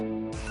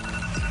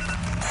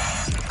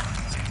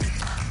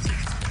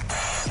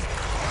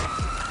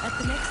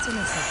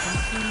Destination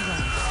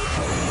confirmed.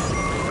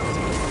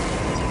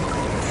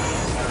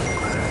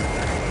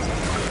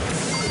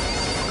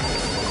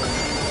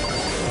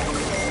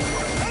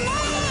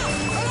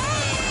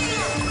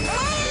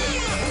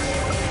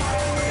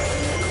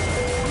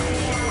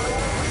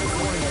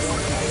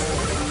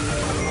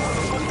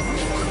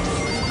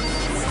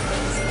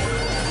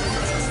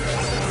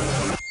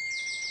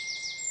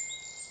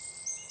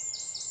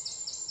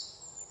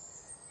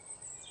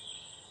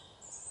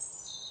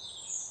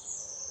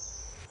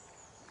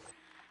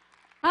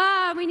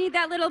 We need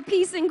that little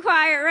peace and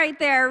quiet right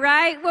there,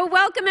 right? Well,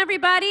 welcome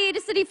everybody to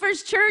City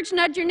First Church.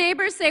 Nudge your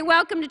neighbors, say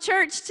welcome to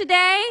church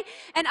today.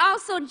 And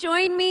also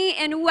join me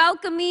in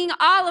welcoming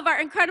all of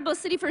our incredible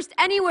City First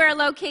Anywhere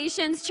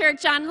locations,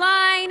 Church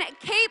Online,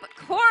 Cape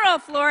Coral,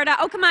 Florida.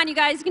 Oh, come on, you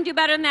guys, you can do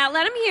better than that.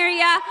 Let them hear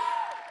ya.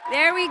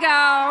 There we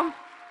go.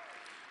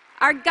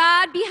 Our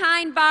God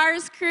Behind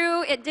Bars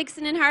crew at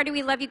Dixon and Hardy,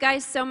 we love you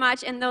guys so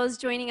much, and those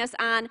joining us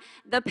on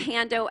the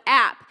Pando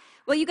app.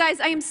 Well, you guys,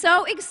 I am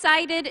so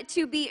excited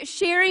to be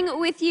sharing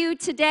with you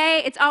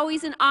today. It's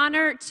always an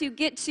honor to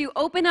get to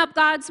open up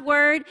God's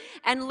Word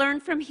and learn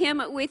from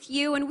Him with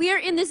you. And we are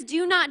in this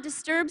Do Not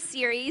Disturb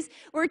series.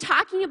 We're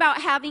talking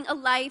about having a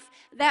life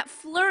that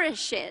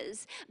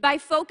flourishes by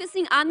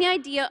focusing on the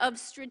idea of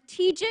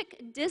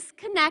strategic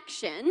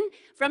disconnection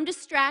from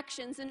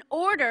distractions in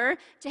order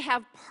to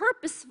have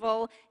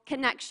purposeful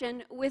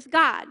connection with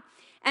God.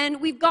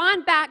 And we've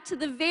gone back to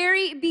the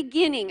very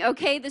beginning,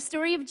 okay? The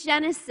story of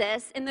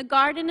Genesis in the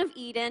Garden of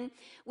Eden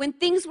when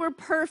things were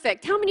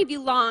perfect. How many of you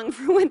long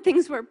for when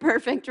things were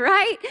perfect,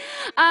 right?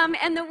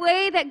 And the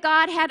way that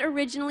God had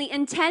originally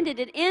intended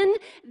it. In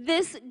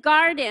this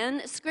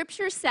garden,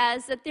 Scripture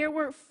says that there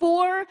were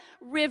 4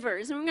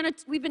 rivers. And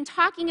we've been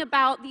talking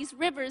about these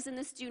rivers in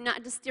this Do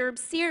Not Disturb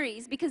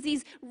series because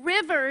these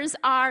rivers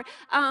are,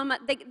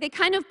 they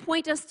kind of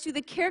point us to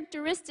the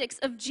characteristics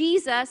of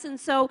Jesus. And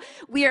so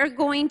we are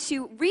going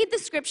to read the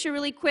Scripture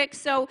really quick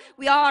so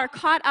we all are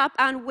caught up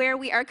on where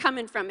we are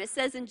coming from. It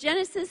says in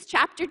Genesis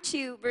chapter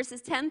 2,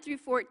 verses 10 through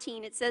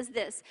 14, it says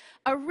this: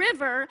 "A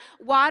river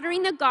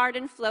watering the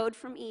garden flowed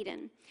from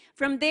Eden.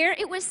 From there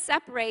it was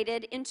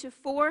separated into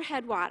 4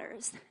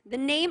 headwaters. The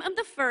name of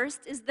the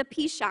first is the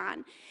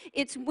Pishon.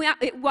 It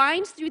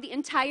winds through the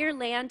entire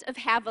land of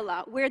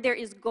Havilah, where there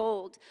is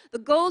gold. The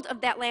gold of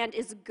that land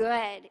is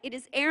good. It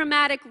is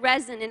aromatic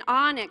resin and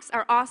onyx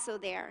are also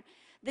there.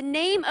 The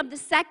name of the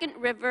second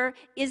river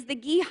is the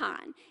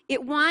Gihon.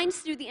 It winds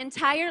through the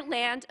entire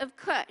land of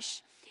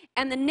Cush.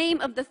 And the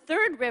name of the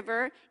third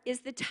river is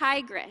the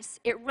Tigris.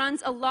 It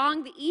runs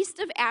along the east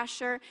of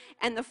Asher,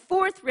 and the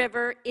fourth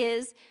river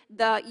is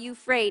the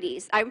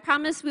Euphrates." I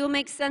promise we'll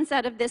make sense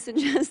out of this in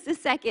just a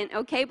second,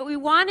 okay? But we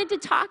wanted to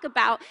talk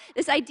about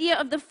this idea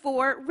of the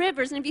 4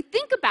 rivers. And if you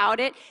think about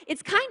it,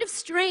 it's kind of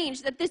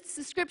strange that this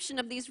description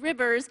of these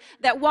rivers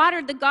that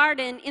watered the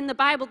garden in the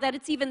Bible, that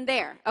it's even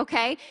there,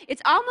 okay?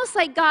 It's almost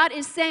like God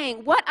is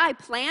saying, what I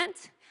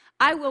plant,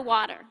 I will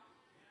water,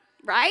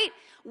 right?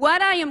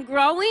 What I am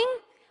growing,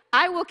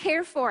 I will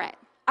care for it.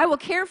 I will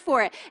care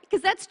for it. Because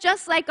that's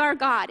just like our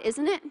God,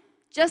 isn't it?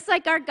 Just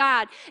like our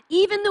God.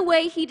 Even the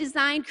way He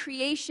designed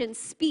creation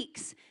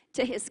speaks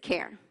to His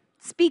care.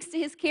 Speaks to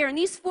His care. And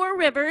these 4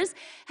 rivers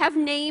have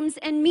names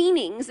and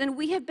meanings, and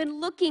we have been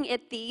looking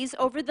at these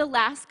over the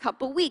last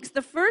couple weeks.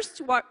 The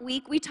first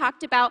week we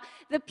talked about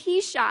the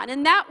Pishon,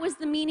 and that was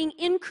the meaning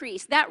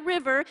increase. That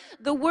river,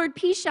 the word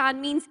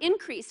Pishon means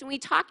increase, and we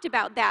talked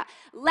about that.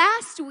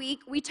 Last week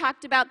we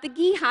talked about the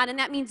Gihon, and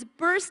that means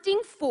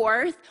bursting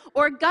forth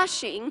or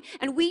gushing,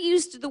 and we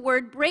used the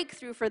word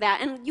breakthrough for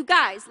that. And you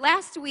guys,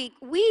 last week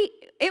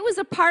it was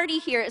a party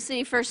here at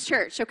City First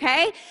Church,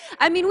 okay?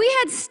 I mean, we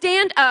had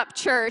stand-up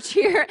church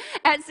here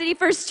at City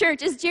First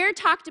Church. As Jared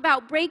talked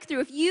about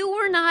breakthrough, if you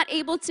were not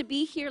able to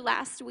be here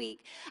last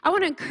week, I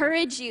want to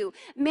encourage you,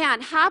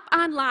 man, hop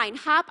online,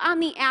 hop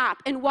on the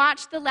app, and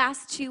watch the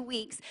last 2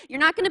 weeks. You're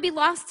not going to be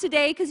lost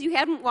today because you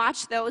haven't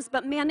watched those,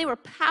 but man, they were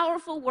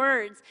powerful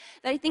words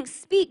that I think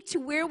speak to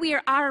where we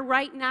are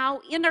right now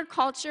in our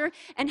culture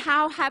and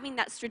how having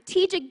that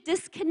strategic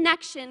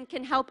disconnection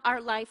can help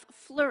our life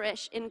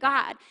flourish in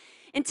God.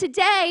 And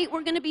today,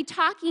 we're going to be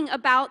talking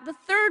about the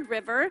third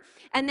river,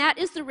 and that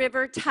is the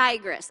river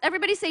Tigris.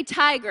 Everybody say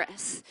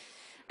Tigris.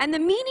 And the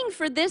meaning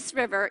for this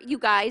river, you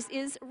guys,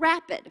 is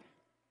rapid.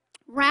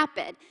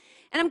 Rapid.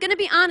 And I'm going to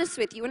be honest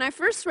with you. When I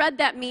first read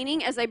that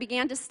meaning as I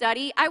began to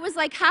study, I was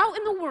like, how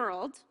in the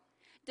world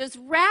does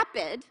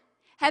rapid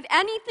have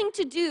anything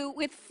to do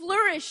with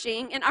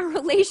flourishing in our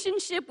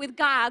relationship with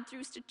God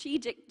through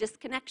strategic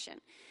disconnection?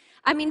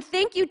 I mean,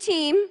 thank you,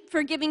 team,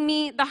 for giving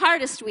me the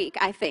hardest week,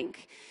 I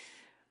think.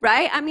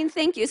 Right? I mean,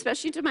 thank you,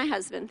 especially to my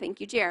husband. Thank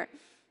you, Jared.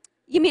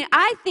 You mean,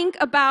 I think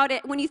about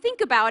it, when you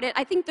think about it,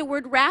 I think the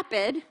word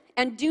rapid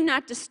and do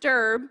not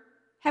disturb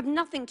have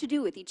nothing to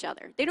do with each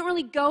other. They don't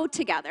really go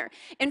together.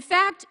 In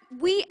fact,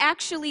 we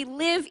actually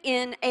live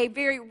in a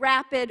very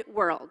rapid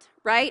world,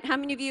 right? How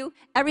many of you?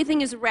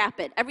 Everything is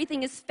rapid.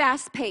 Everything is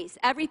fast-paced.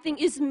 Everything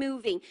is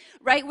moving,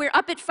 right? We're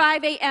up at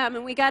 5 a.m.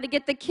 and we got to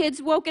get the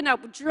kids woken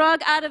up,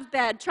 drug out of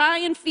bed, try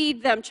and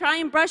feed them, try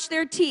and brush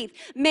their teeth,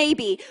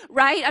 maybe,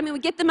 right? I mean, we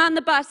get them on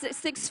the bus at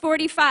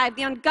 6:45,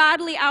 the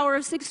ungodly hour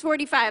of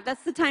 6:45.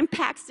 That's the time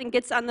Paxton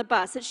gets on the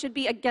bus. It should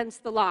be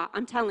against the law,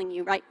 I'm telling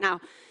you right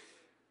now.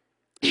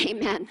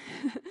 Amen.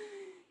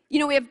 You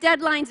know, we have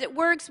deadlines at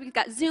work, we've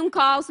got Zoom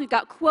calls, we've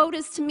got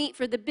quotas to meet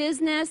for the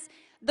business.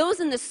 Those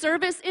in the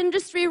service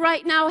industry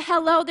right now,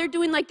 hello, they're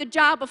doing like the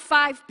job of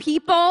 5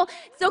 people.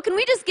 So can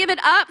we just give it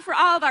up for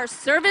all of our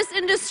service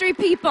industry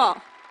people?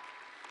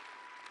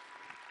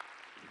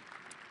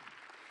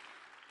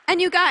 And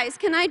you guys,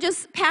 can I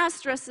just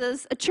pastor us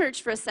as a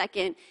church for a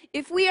second?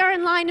 If we are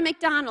in line at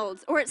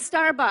McDonald's or at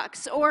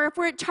Starbucks or if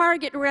we're at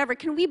Target or wherever,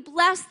 can we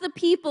bless the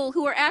people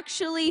who are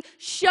actually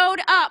showed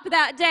up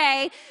that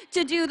day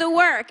to do the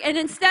work? And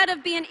instead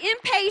of being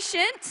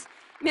impatient,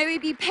 may we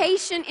be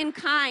patient and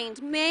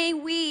kind. May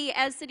we,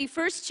 as City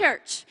First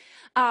Church,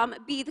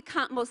 be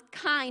the most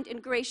kind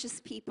and gracious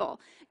people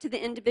to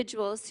the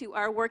individuals who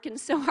are working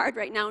so hard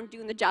right now and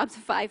doing the jobs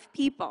of 5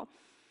 people.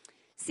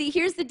 See,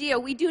 here's the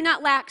deal. We do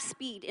not lack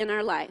speed in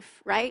our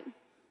life, right?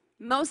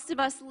 Most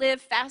of us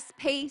live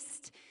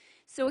fast-paced.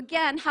 So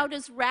again, how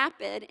does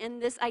rapid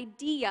and this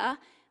idea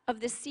of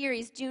this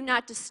series, Do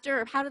Not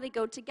Disturb, how do they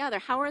go together?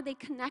 How are they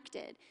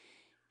connected?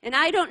 And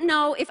I don't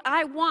know if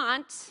I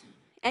want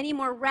any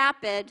more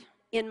rapid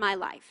in my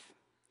life.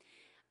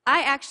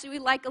 I actually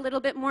would like a little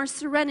bit more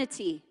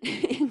serenity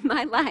in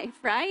my life,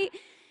 right?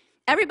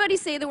 Everybody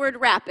say the word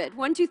rapid.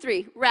 1, 2,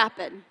 3,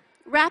 rapid.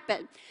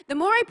 Rapid. The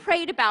more I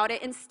prayed about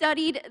it and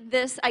studied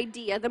this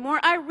idea, the more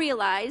I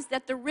realized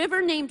that the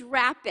river named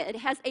Rapid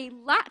has a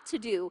lot to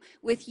do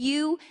with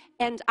you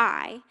and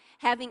I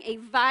having a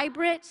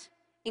vibrant,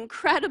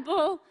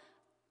 incredible,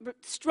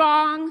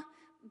 strong,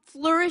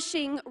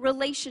 flourishing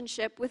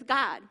relationship with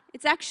God.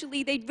 It's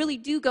actually, they really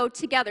do go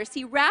together.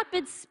 See,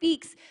 Rapid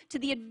speaks to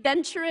the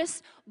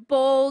adventurous,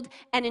 bold,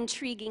 and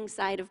intriguing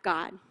side of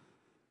God.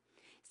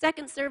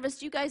 Second service,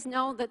 do you guys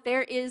know that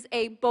there is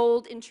a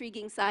bold,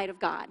 intriguing side of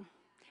God?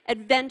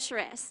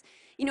 Adventurous.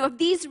 You know, if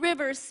these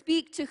rivers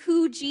speak to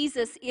who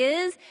Jesus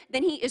is,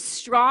 then he is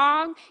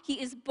strong,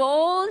 he is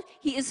bold,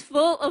 he is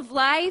full of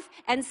life,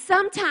 and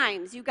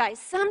sometimes, you guys,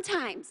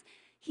 sometimes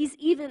he's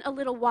even a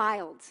little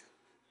wild.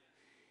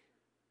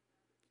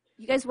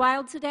 You guys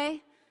wild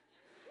today?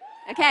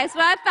 Okay, that's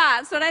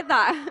what I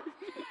thought.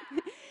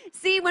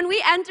 See, when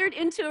we entered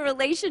into a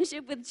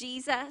relationship with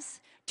Jesus,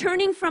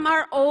 turning from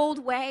our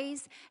old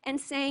ways and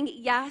saying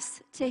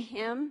yes to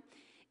him,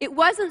 it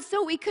wasn't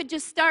so we could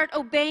just start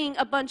obeying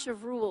a bunch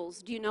of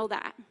rules. Do you know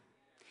that?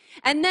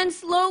 And then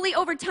slowly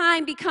over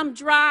time become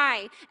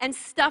dry and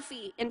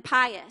stuffy and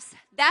pious.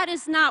 That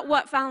is not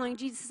what following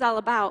Jesus is all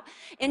about.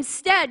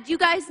 Instead, you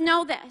guys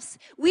know this.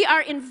 We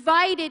are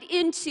invited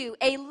into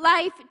a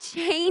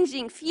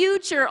life-changing,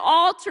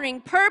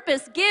 future-altering,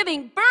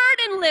 purpose-giving,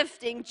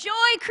 burden-lifting,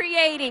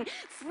 joy-creating,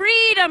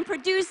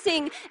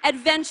 freedom-producing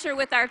adventure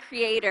with our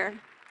Creator.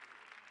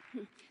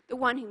 The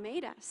one who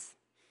made us.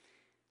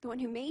 The one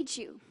who made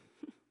you.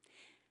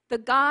 The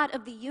God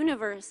of the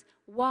universe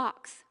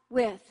walks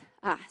with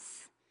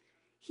us.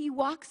 He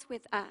walks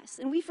with us.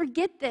 And we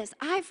forget this.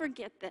 I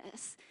forget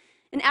this.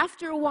 And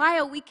after a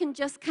while, we can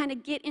just kind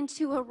of get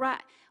into a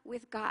rut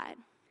with God.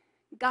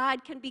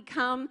 God can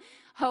become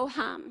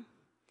ho-hum.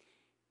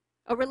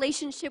 A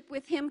relationship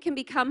with him can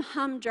become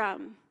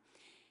humdrum.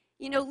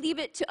 You know, leave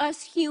it to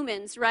us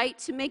humans, right,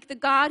 to make the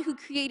God who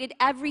created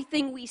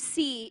everything we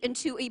see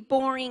into a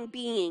boring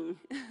being.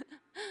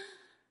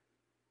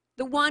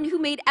 The one who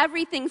made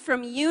everything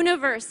from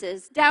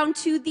universes down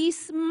to the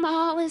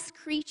smallest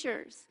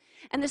creatures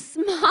and the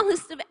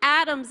smallest of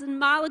atoms and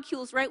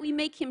molecules, right? We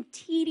make him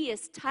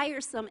tedious,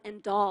 tiresome,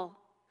 and dull.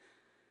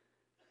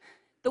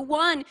 The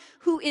one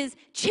who is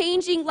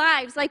changing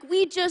lives like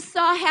we just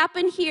saw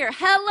happen here.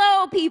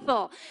 Hello,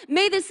 people.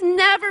 May this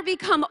never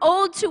become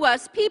old to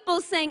us.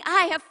 People saying,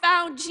 I have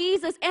found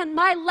Jesus and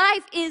my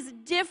life is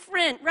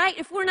different, right?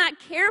 If we're not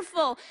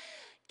careful,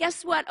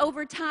 guess what?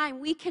 Over time,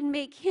 we can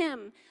make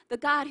him the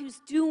God who's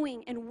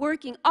doing and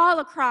working all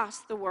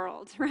across the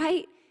world,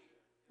 right?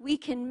 We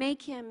can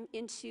make him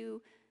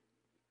into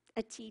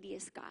a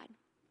tedious God,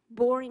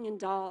 boring and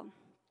dull,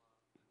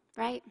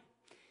 right?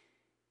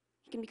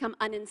 He can become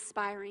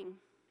uninspiring.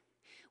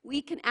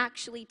 We can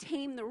actually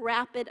tame the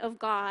rapid of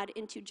God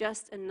into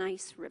just a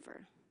nice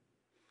river.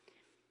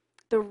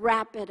 The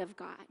rapid of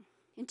God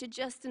into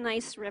just a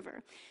nice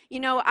river. You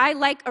know, I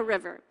like a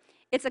river.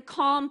 It's a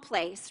calm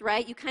place,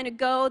 right? You kind of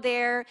go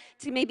there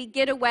to maybe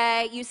get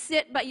away. You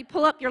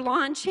pull up your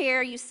lawn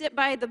chair. You sit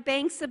by the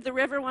banks of the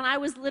river. When I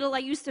was little, I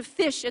used to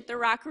fish at the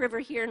Rock River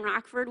here in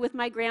Rockford with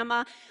my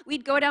grandma.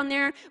 We'd go down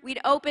there. We'd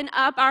open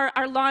up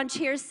our lawn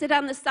chairs, sit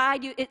on the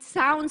side. It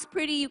sounds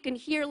pretty. You can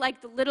hear like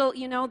the little,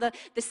 the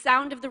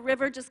sound of the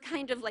river just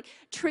kind of like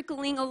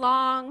trickling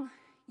along.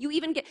 You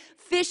even get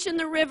fish in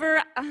the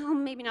river. Oh,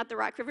 maybe not the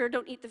Rock River.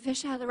 Don't eat the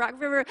fish out of the Rock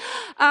River.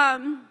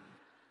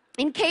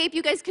 In Cape,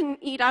 you guys can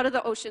eat out of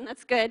the ocean.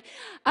 That's good.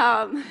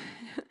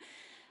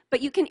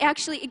 But you can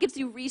actually, it gives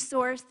you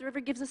resource. The river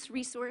gives us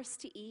resource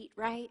to eat,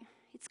 right?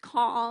 It's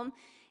calm.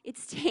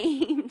 It's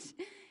tamed.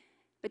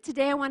 But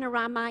today I want to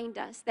remind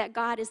us that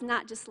God is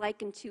not just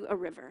likened to a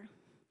river.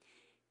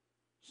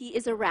 He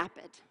is a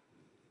rapid.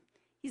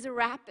 He's a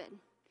rapid.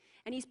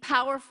 And he's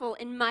powerful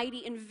and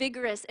mighty and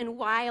vigorous and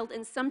wild.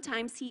 And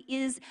sometimes he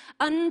is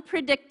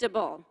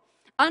unpredictable.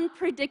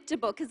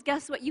 Unpredictable. Because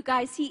guess what, you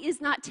guys? He is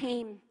not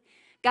tame.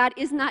 God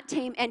is not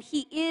tame. And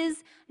he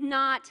is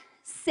not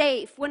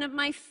safe. One of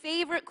my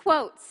favorite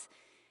quotes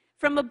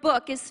from a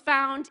book is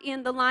found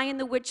in The Lion,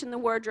 the Witch, and the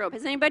Wardrobe.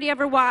 Has anybody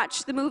ever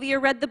watched the movie or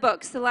read the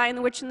books, The Lion,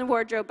 the Witch, and the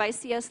Wardrobe by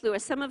C.S.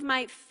 Lewis? Some of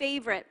my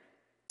favorite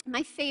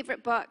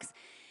books.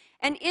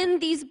 And in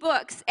these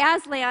books,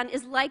 Aslan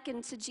is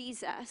likened to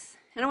Jesus.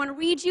 And I want to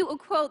read you a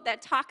quote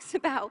that talks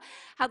about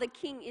how the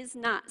king is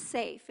not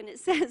safe. And it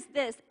says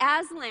this: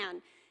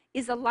 Aslan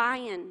is a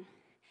lion,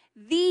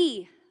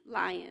 the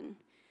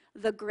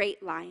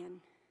great lion.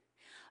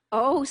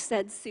 Oh,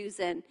 said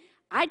Susan,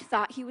 I'd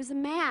thought he was a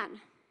man.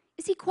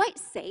 Is he quite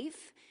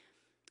safe?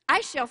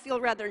 I shall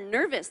feel rather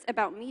nervous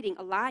about meeting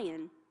a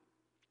lion.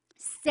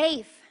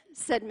 Safe,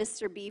 said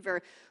Mr.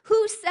 Beaver.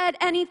 Who said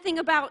anything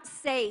about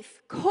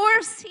safe?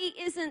 Course he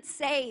isn't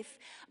safe,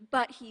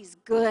 but he's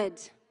good.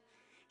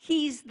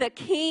 He's the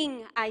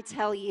king, I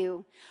tell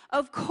you.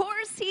 Of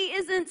course he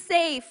isn't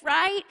safe,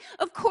 right?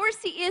 Of course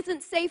he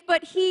isn't safe,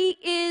 but he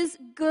is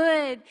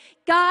good.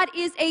 God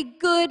is a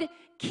good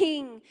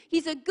king.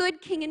 He's a good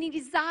king, and he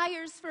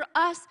desires for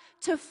us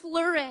to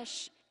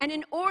flourish. And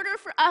in order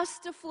for us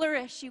to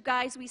flourish, you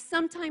guys, we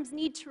sometimes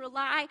need to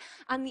rely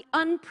on the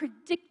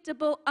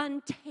unpredictable,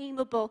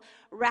 untamable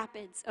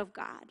rapids of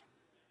God.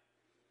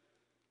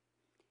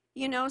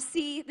 You know,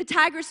 see, the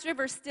Tigris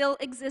River still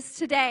exists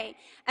today.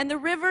 And the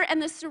river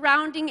and the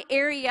surrounding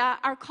area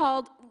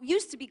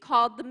used to be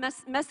called the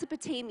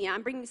Mesopotamia.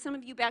 I'm bringing some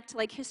of you back to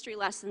like history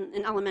lesson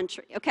in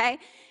elementary, okay?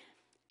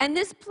 And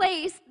this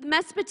place,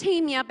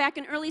 Mesopotamia, back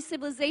in early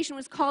civilization,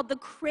 was called the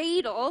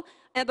cradle,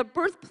 the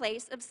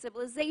birthplace of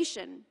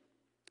civilization.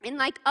 And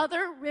like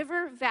other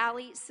river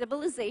valley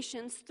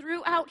civilizations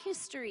throughout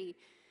history,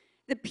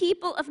 the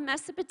people of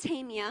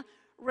Mesopotamia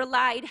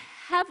relied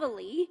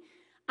heavily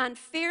on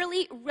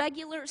fairly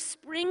regular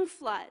spring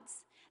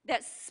floods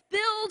that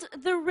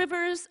spilled the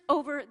rivers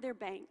over their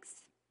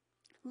banks,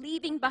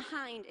 leaving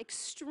behind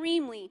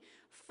extremely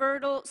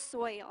fertile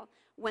soil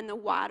when the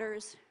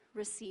waters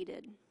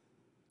receded.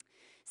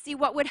 See,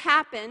 what would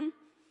happen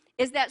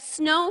is that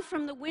snow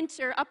from the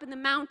winter up in the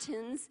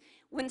mountains,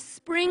 when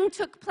spring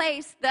took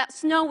place, that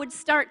snow would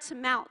start to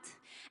melt.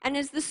 And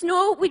as the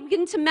snow would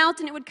begin to melt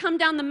and it would come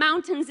down the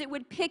mountains, it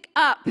would pick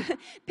up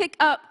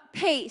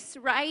pace,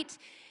 right?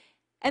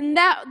 And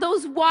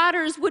those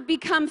waters would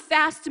become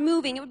fast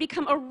moving. It would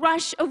become a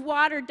rush of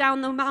water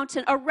down the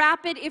mountain, a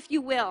rapid, if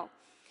you will.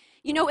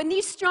 You know, and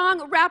these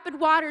strong, rapid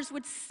waters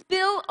would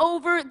spill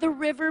over the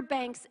river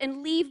banks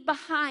and leave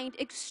behind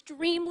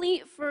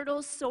extremely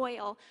fertile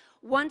soil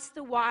once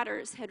the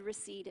waters had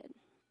receded.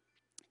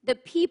 The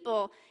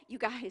people, you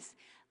guys,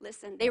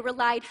 listen, they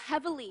relied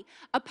heavily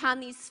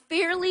upon these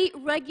fairly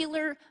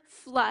regular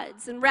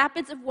floods and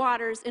rapids of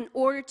waters in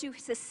order to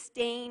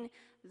sustain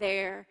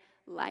their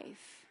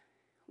life.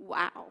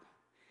 Wow.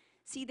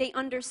 See, they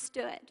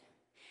understood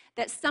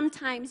that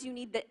sometimes you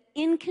need the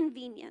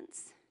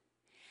inconvenience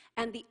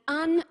and the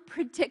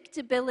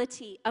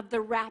unpredictability of the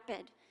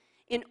rapid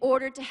in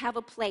order to have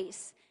a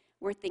place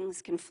where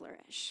things can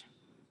flourish.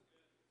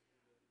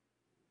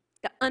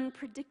 The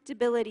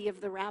unpredictability of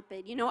the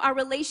rapid. You know, our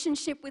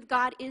relationship with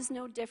God is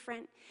no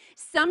different.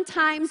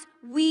 Sometimes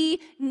we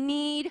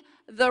need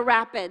the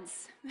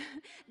rapids,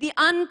 the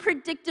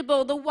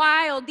unpredictable, the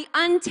wild, the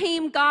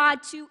untamed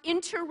God to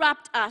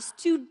interrupt us,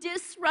 to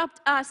disrupt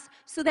us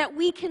so that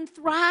we can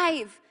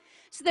thrive.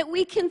 So that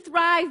we can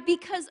thrive,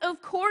 because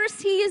of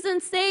course he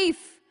isn't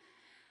safe,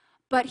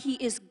 but he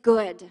is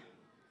good.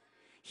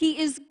 He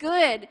is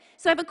good.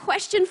 So I have a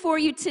question for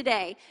you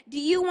today. Do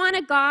you want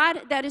a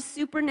God that is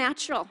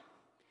supernatural?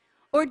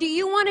 Or do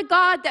you want a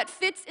God that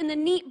fits in the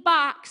neat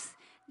box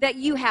that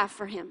you have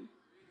for him?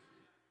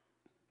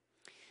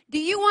 Do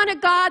you want a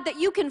God that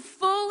you can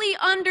fully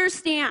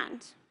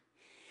understand?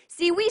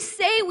 See, we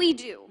say we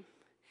do,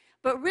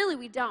 but really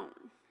we don't.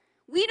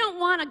 We don't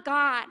want a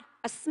God,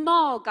 a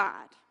small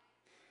God,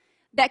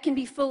 that can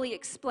be fully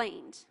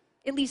explained.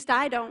 At least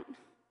I don't.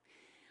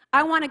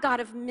 I want a God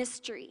of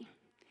mystery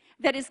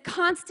that is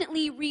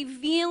constantly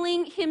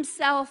revealing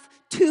himself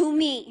to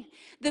me.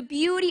 The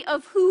beauty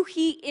of who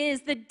he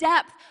is, the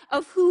depth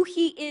of who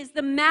he is,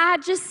 the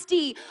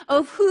majesty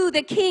of who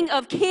the King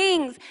of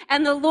Kings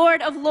and the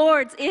Lord of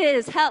Lords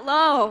is.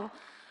 Hello.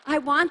 I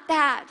want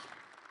that.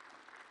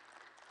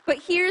 But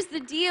here's the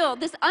deal.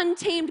 This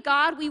untamed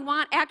God we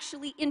want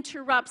actually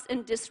interrupts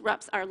and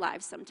disrupts our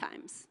lives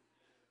sometimes,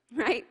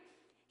 right?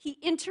 He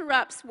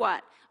interrupts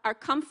what? Our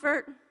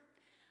comfort,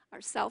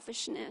 our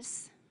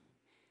selfishness,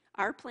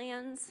 our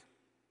plans,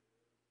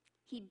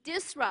 He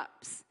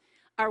disrupts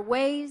our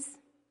ways,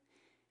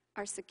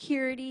 our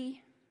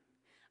security,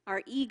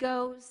 our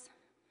egos.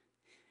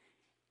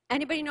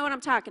 Anybody know what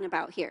I'm talking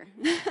about here?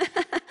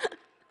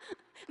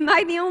 Am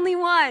I the only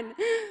one?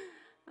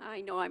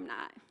 I know I'm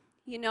not.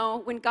 You know,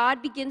 when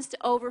God begins to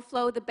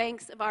overflow the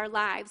banks of our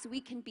lives,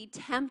 we can be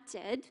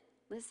tempted,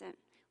 listen,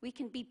 we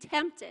can be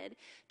tempted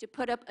to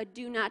put up a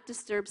do not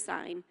disturb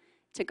sign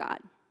to God.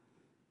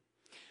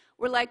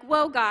 We're like,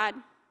 whoa, God,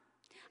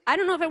 I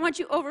don't know if I want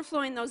you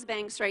overflowing those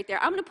banks right there.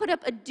 I'm going to put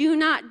up a do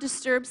not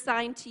disturb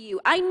sign to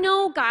you. I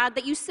know, God,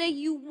 that you say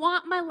you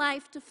want my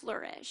life to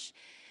flourish.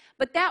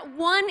 But that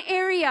one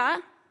area,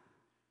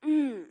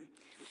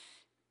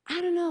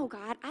 I don't know,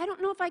 God. I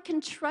don't know if I can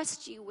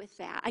trust you with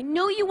that. I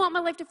know you want my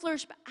life to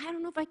flourish, but I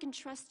don't know if I can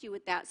trust you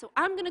with that. So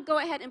I'm going to go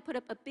ahead and put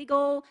up a big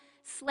old,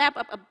 slap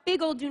up a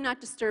big old do not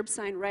disturb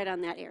sign right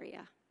on that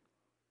area.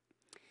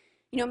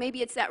 You know,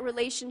 maybe it's that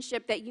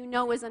relationship that you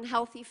know is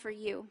unhealthy for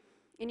you.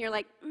 And you're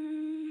like,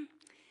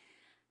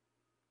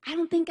 I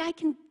don't think I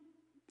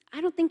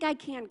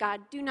can, God.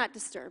 Do not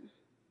disturb.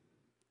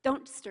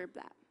 Don't disturb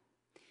that.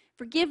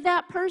 Forgive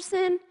that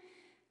person.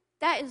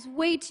 That is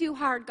way too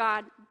hard,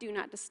 God. Do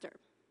not disturb.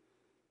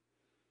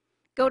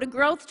 Go to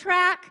growth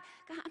track.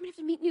 God, I'm going to have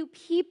to meet new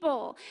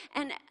people.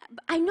 And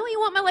I know you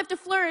want my life to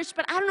flourish,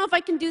 but I don't know if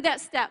I can do that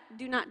step.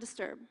 Do not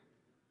disturb.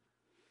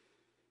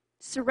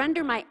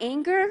 Surrender my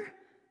anger.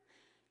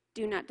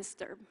 Do not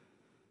disturb.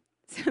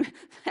 I'm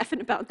laughing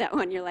about that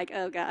one. You're like,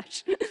 oh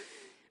gosh.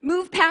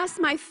 Move past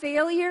my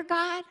failure,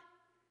 God.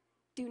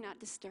 Do not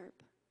disturb.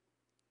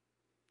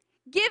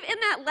 Give in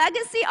that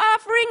legacy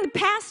offering the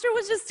pastor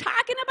was just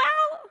talking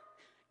about.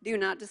 Do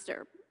not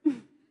disturb.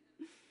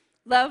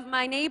 Love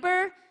my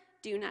neighbor.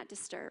 Do not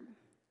disturb.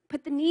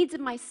 Put the needs of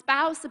my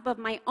spouse above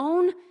my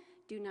own.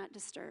 Do not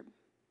disturb.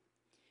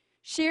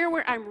 Share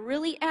where I'm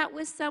really at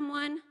with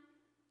someone.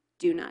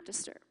 Do not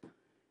disturb.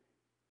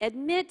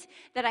 Admit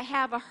that I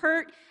have a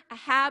hurt, a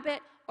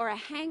habit, or a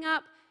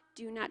hang-up.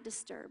 Do not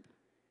disturb.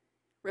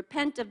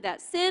 Repent of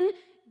that sin.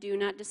 Do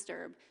not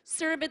disturb.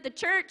 Serve at the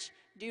church.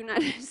 Do not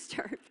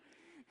disturb.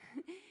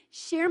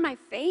 Share my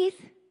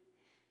faith.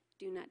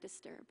 Do not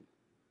disturb.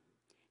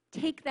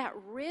 Take that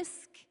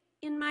risk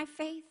in my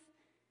faith.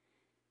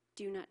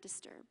 Do not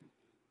disturb.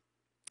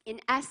 In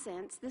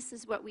essence, this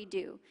is what we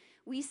do.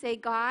 We say,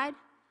 God,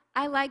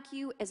 I like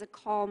you as a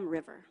calm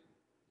river.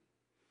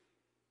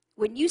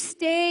 When you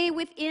stay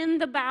within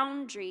the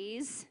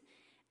boundaries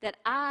that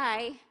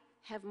I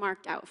have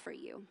marked out for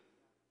you.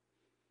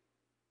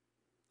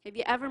 Have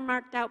you ever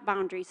marked out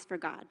boundaries for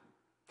God?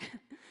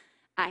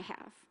 I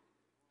have.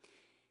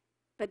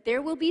 But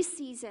there will be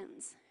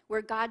seasons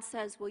where God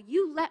says, will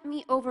you let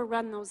me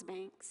overrun those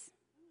banks?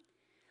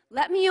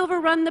 Let me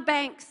overrun the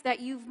banks that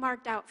you've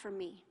marked out for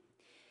me.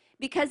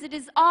 Because it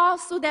is all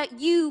so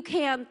that you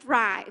can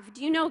thrive.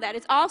 Do you know that?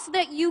 It's all so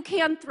that you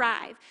can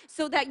thrive.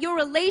 So that your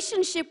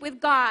relationship with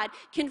God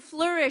can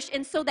flourish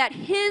and so that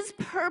His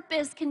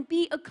purpose can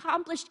be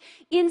accomplished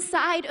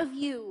inside of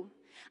you.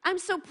 I'm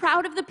so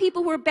proud of the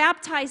people who were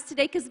baptized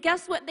today because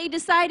guess what they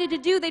decided to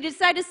do? They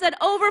decided to say,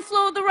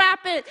 overflow the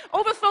rapid,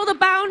 overflow the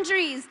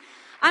boundaries.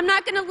 I'm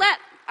not going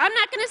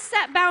to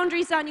set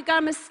boundaries on you, God.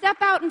 I'm going to step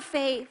out in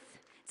faith.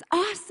 It's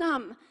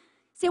awesome.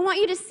 See, I want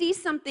you to see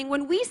something.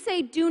 When we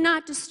say do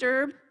not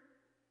disturb,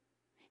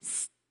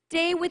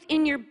 stay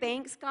within your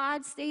banks,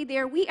 God, stay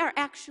there, we are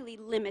actually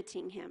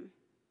limiting Him.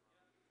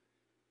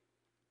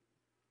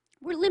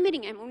 We're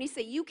limiting Him when we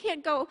say you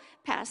can't go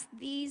past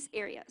these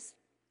areas.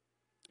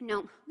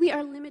 No, we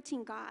are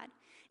limiting God.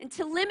 And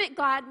to limit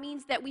God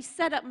means that we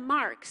set up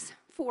marks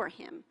for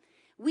Him.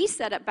 We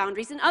set up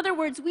boundaries. In other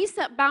words, we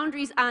set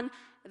boundaries on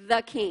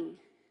the King.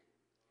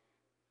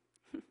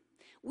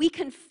 We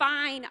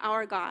confine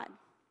our God.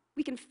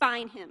 We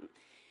confine Him.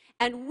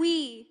 And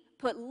we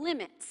put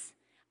limits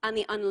on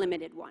the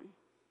unlimited one.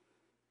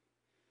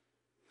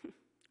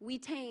 We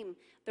tame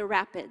the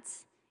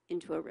rapids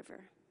into a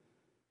river.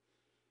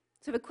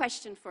 So I have a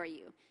question for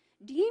you.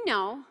 Do you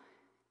know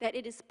that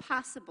it is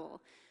possible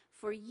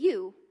for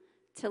you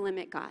to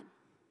limit God? Have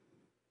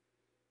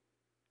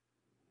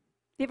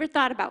you ever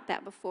thought about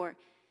that before?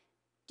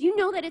 Do you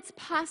know that it's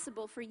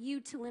possible for you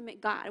to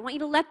limit God? I want you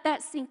to let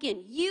that sink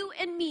in. You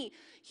and me,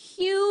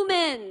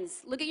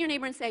 humans. Look at your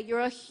neighbor and say, you're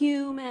a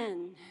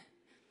human.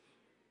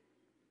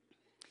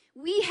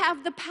 We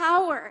have the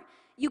power,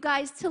 you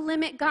guys, to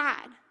limit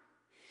God.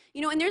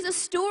 You know, and there's a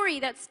story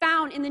that's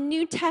found in the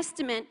New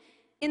Testament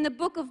in the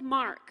book of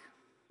Mark.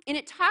 And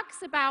it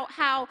talks about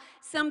how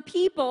some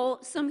people,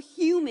 some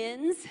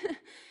humans,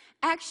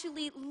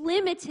 actually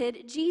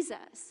limited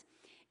Jesus.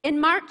 In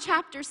Mark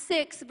chapter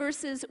 6,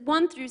 verses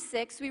 1 through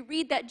 6, we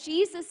read that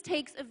Jesus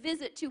takes a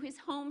visit to his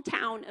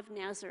hometown of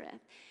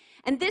Nazareth.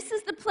 And this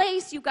is the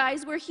place, you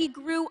guys, where he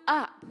grew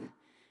up,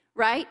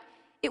 right?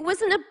 It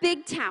wasn't a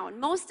big town.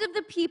 Most of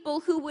the people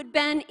who would have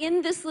been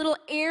in this little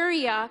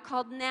area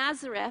called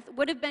Nazareth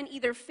would have been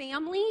either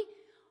family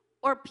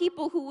or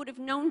people who would have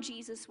known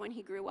Jesus when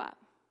he grew up.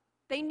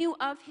 They knew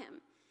of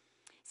him.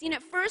 See, and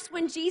at first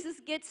when Jesus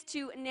gets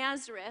to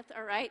Nazareth,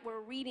 all right,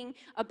 we're reading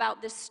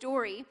about this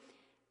story,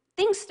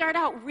 things start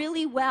out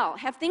really well.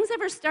 Have things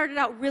ever started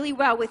out really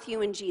well with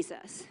you and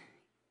Jesus?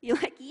 You're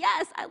like,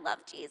 yes, I love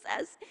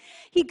Jesus.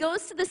 He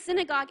goes to the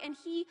synagogue and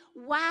he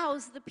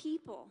wows the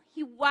people.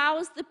 He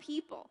wows the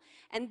people.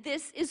 And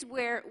this is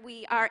where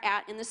we are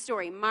at in the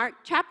story. Mark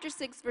chapter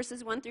 6,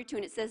 verses 1 through 2.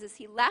 And it says, as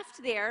he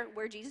left there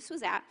where Jesus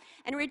was at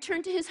and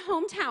returned to his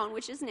hometown,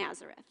 which is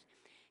Nazareth,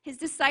 his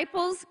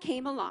disciples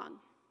came along.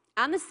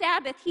 On the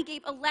Sabbath, he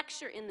gave a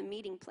lecture in the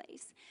meeting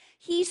place.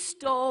 He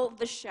stole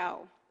the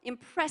show,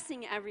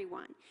 impressing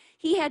everyone.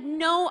 We had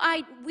no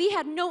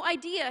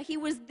idea he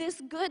was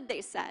this good,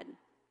 they said.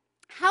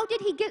 How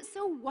did he get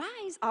so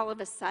wise all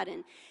of a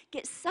sudden?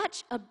 Get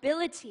such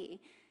ability?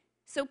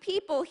 So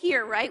people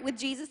here, right, with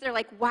Jesus, they're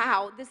like,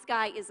 wow, this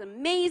guy is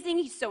amazing.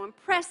 He's so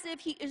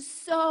impressive. He is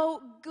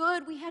so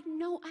good. We had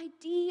no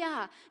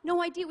idea.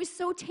 No idea. He was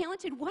so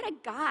talented. What a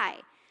guy.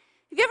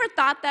 Have you ever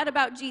thought that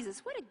about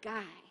Jesus? What a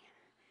guy.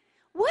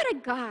 What a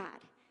God.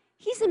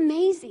 He's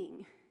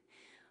amazing.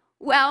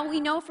 Well, we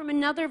know from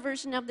another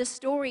version of the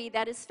story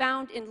that is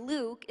found in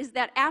Luke is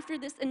that after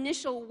this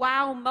initial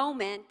wow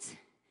moment,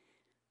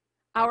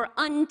 our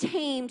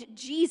untamed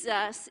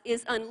Jesus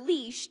is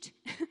unleashed,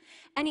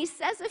 and he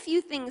says a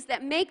few things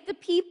that make the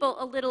people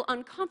a little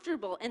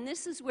uncomfortable, and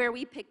this is where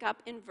we pick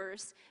up in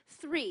verse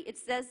 3. It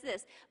says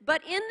this,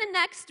 but in the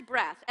next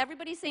breath,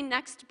 everybody say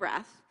next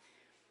breath,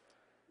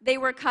 they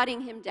were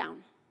cutting him down.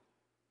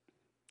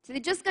 So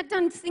they just got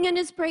done singing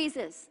his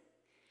praises,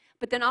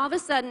 but then all of a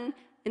sudden,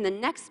 in the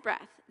next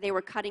breath, they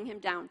were cutting him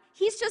down.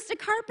 He's just a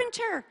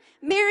carpenter,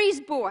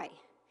 Mary's boy.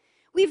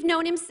 We've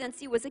known him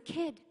since he was a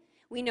kid.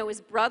 We know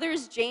his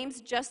brothers,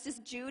 James, Justus,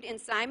 Jude,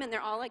 and Simon. They're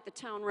all like the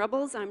town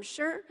rebels, I'm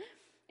sure.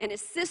 And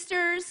his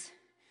sisters.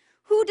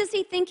 Who does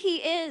he think he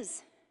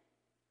is?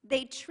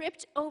 They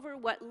tripped over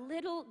what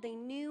little they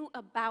knew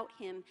about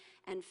him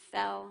and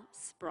fell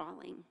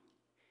sprawling.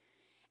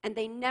 And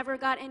they never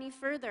got any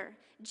further.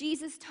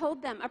 Jesus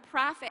told them a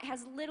prophet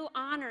has little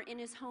honor in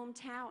his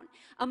hometown,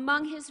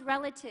 among his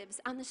relatives,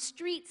 on the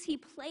streets he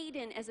played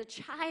in as a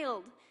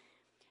child.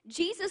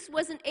 Jesus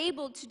wasn't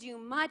able to do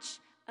much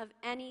of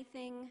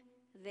anything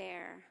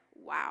there.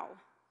 Wow.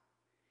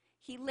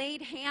 He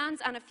laid hands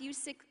on a few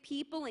sick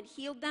people and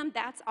healed them,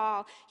 that's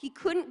all. He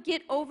couldn't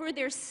get over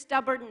their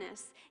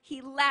stubbornness.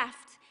 He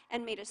left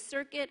and made a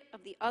circuit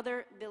of the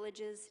other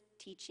villages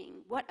teaching.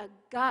 What a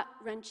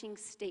gut-wrenching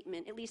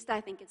statement. At least I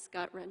think it's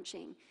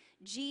gut-wrenching.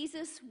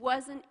 Jesus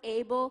wasn't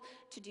able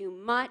to do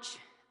much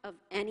of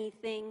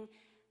anything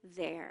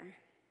there.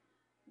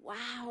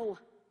 Wow.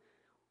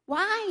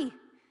 Why?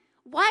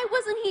 Why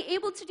wasn't he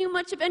able to do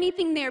much of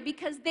anything there?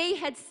 Because they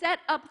had set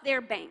up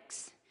their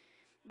banks.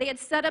 They had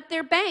set up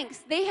their banks.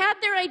 They had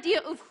their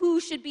idea of who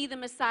should be the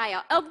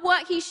Messiah, of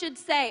what he should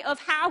say, of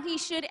how he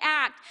should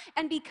act.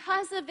 And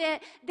because of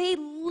it, they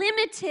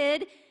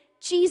limited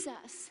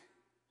Jesus.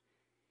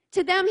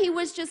 To them, he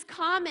was just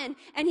common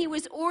and he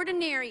was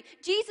ordinary.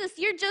 Jesus,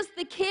 you're just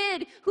the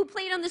kid who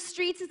played on the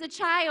streets as a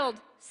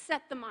child.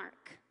 Set the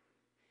mark.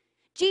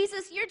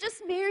 Jesus, you're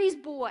just Mary's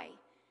boy.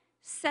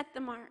 Set the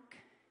mark.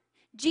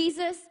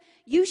 Jesus,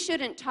 you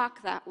shouldn't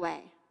talk that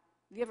way.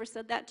 Have you ever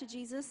said that to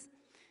Jesus?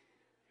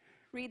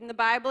 Reading the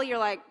Bible, you're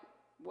like,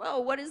 whoa,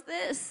 what is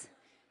this?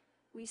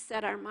 We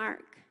set our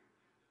mark.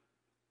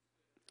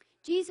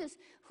 Jesus,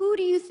 who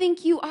do you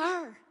think you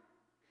are?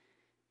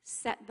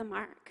 Set the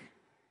mark.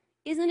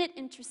 Isn't it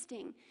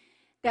interesting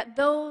that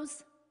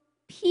those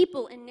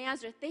people in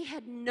Nazareth, they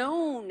had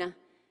known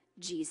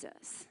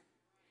Jesus,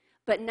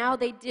 but now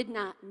they did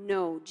not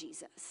know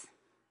Jesus.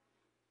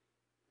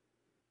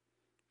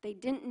 They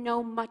didn't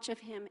know much of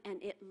him,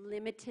 and it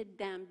limited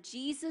them.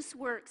 Jesus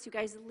works, you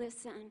guys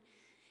listen.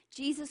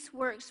 Jesus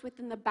works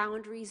within the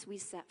boundaries we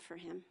set for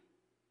him.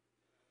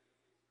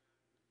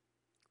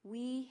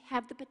 We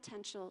have the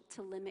potential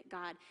to limit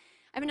God.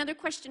 I have another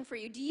question for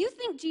you. Do you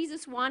think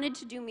Jesus wanted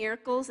to do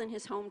miracles in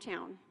his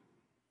hometown?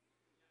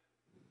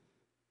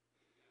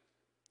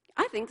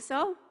 I think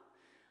so.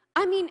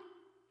 I mean,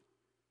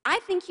 I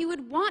think he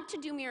would want to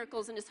do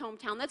miracles in his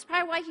hometown. That's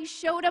probably why he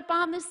showed up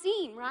on the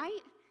scene, right?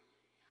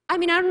 I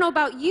mean, I don't know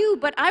about you,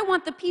 but I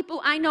want the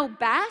people I know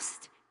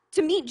best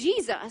to meet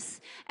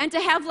Jesus and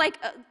to have like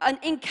an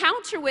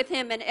encounter with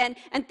him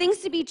and things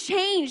to be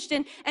changed.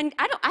 And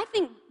I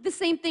think the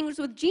same thing was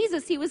with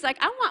Jesus. He was like,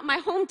 I want my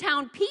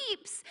hometown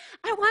peeps.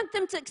 I want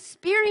them to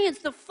experience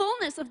the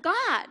fullness of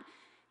God.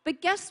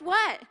 But guess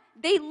what?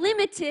 They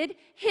limited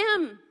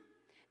him.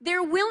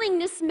 Their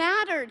willingness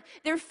mattered.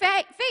 Their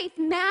faith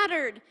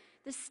mattered.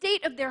 The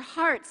state of their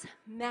hearts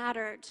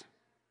mattered.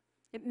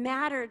 It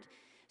mattered.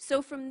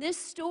 So from this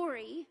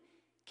story,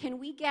 can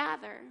we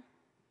gather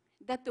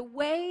that the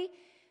way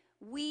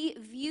we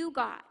view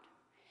God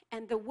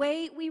and the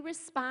way we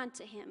respond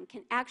to him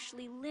can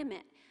actually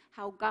limit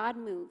how God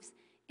moves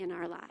in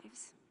our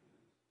lives?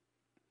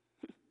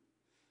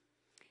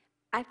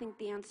 I think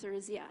the answer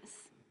is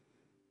yes.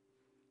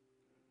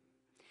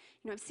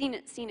 You know, I've seen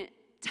it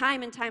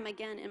time and time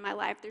again in my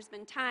life. There's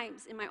been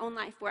times in my own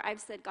life where I've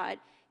said, God,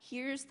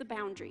 here's the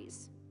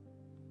boundaries.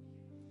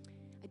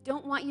 I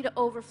don't want you to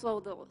overflow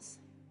those.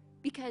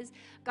 Because,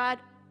 God,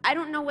 I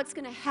don't know what's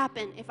going to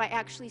happen if I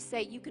actually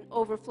say you can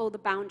overflow the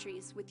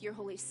boundaries with your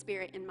Holy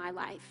Spirit in my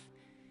life,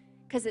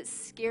 because it's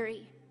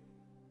scary.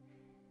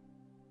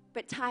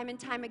 But time and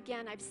time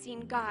again, I've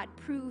seen God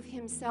prove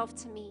himself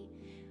to me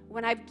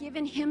when I've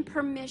given him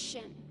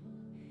permission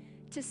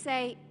to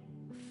say,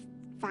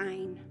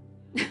 fine.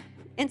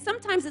 And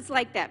sometimes it's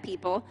like that,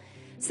 people.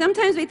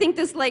 Sometimes we think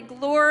this like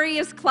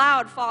glorious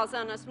cloud falls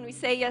on us when we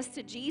say yes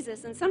to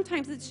Jesus. And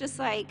sometimes it's just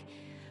like,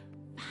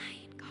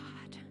 fine,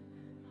 God.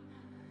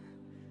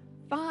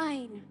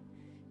 Fine.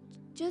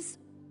 Just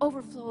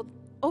overflow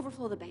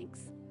the banks.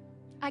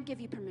 I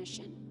give you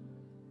permission.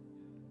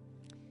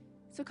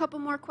 So a couple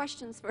more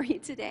questions for you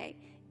today.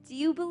 Do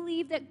you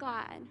believe that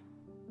God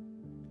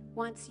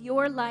wants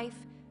your life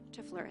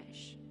to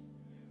flourish?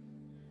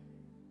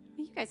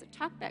 You guys have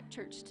talkback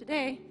church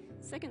today.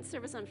 Second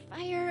service on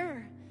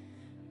fire.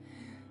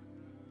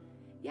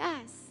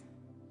 Yes,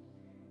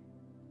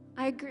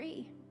 I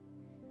agree.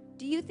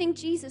 Do you think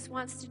Jesus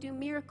wants to do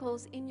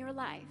miracles in your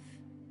life?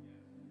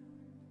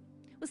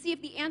 Well, see,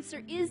 if the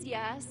answer is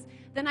yes,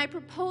 then I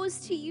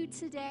propose to you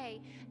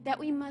today that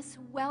we must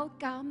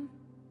welcome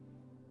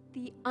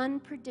the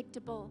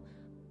unpredictable,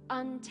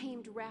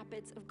 untamed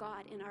rapids of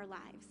God in our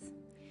lives.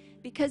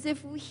 Because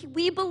if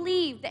we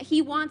believe that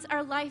he wants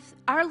our lives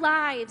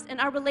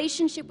and our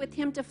relationship with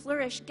him to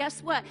flourish,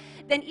 guess what?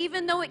 Then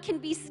even though it can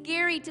be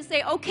scary to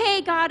say,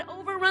 okay, God,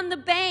 overrun the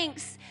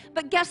banks,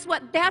 but guess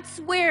what? That's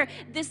where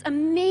this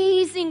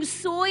amazing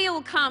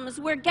soil comes,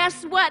 where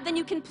guess what? Then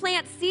you can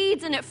plant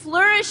seeds and it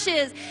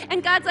flourishes.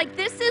 And God's like,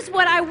 this is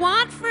what I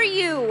want for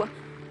you.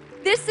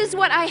 This is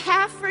what I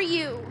have for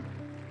you.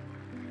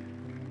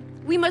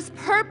 We must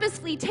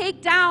purposefully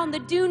take down the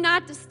do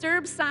not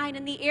disturb sign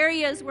in the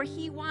areas where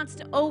he wants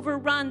to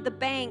overrun the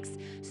banks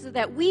so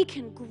that we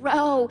can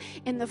grow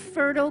in the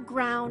fertile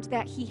ground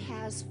that he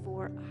has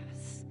for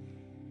us.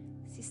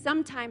 See,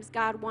 sometimes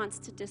God wants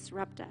to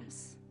disrupt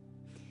us.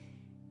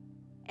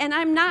 And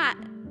I'm not,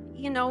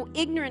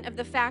 ignorant of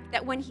the fact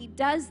that when he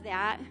does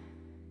that,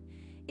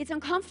 it's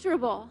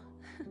uncomfortable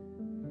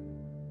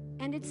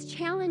and it's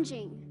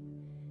challenging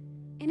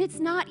and it's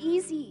not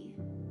easy.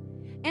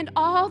 And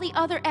all the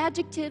other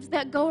adjectives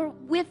that go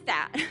with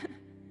that.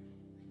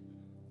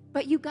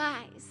 But you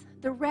guys,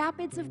 the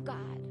rapids of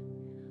God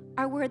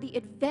are where the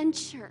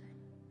adventure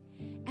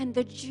and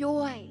the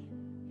joy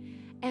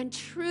and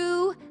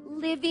true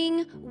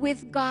living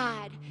with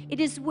God, it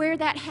is where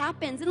that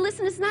happens. And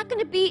listen, it's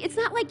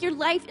not like your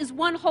life is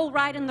one whole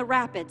ride in the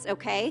rapids,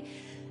 okay?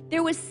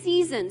 There was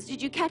seasons,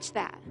 did you catch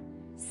that?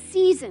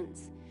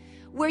 Seasons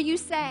where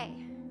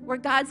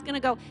God's gonna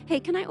go, hey,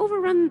 can I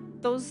overrun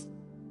those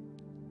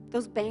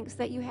banks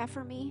that you have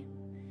for me?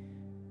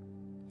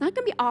 Not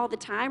going to be all the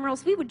time, or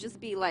else we would just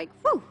be like,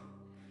 whew,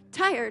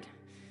 tired.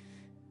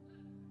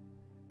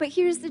 But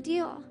here's the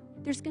deal.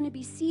 There's going to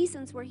be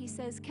seasons where he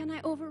says, can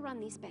I overrun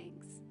these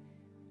banks?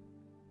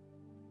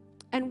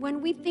 And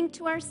when we think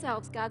to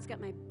ourselves, God's got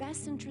my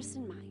best interest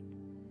in mind,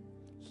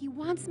 he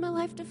wants my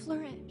life to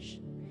flourish,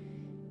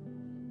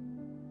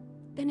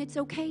 then it's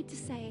okay to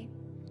say,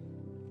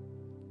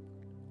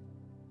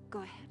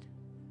 go ahead,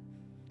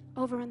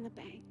 overrun the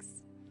banks.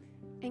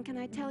 And can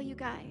I tell you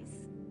guys,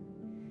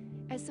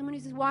 as someone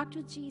who's walked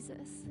with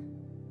Jesus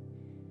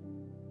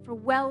for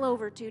well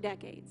over 2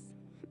 decades,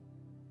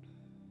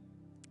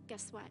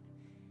 guess what?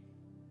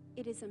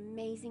 It is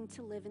amazing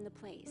to live in the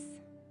place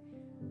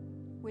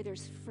where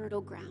there's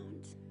fertile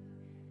ground.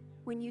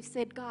 When you've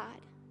said, God,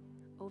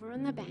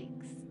 overrun the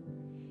banks.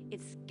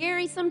 It's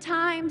scary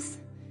sometimes,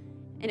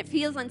 and it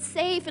feels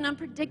unsafe and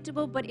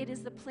unpredictable, but it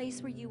is the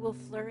place where you will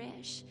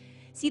flourish.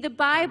 See, the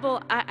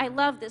Bible, I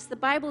love this. The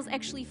Bible is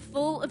actually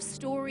full of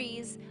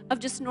stories of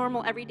just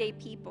normal, everyday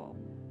people.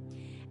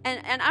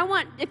 And I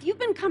want, if you've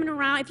been coming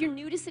around, if you're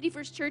new to City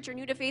First Church or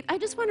new to faith, I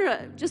just want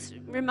to just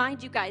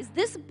remind you guys,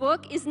 this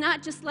book is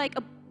not just like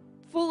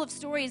full of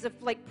stories of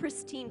like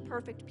pristine,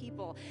 perfect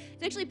people.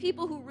 It's actually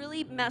people who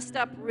really messed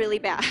up really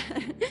bad.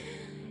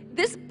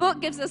 This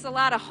book gives us a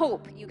lot of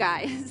hope, you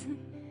guys.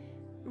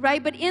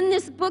 Right? But in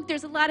this book,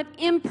 there's a lot of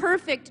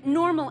imperfect,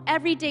 normal,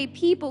 everyday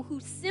people who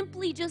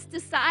simply just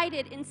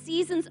decided in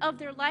seasons of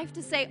their life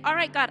to say, all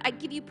right, God, I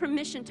give you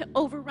permission to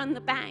overrun the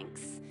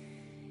banks.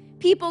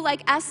 People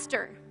like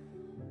Esther,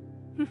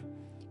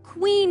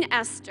 Queen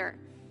Esther,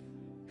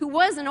 who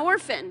was an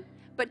orphan,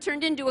 but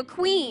turned into a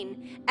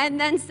queen, and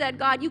then said,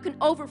 God, you can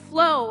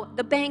overflow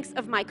the banks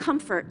of my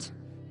comfort.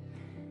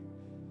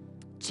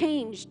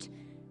 Changed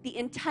the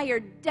entire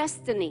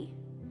destiny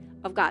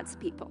of God's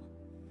people.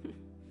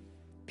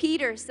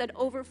 Peter said,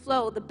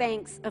 overflow the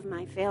banks of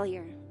my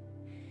failure.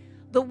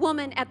 The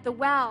woman at the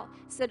well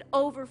said,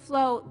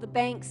 overflow the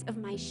banks of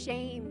my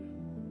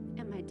shame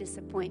and my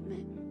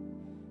disappointment.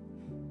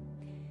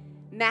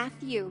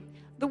 Matthew,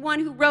 the one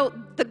who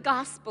wrote the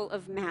Gospel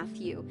of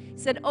Matthew,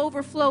 said,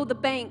 overflow the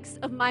banks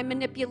of my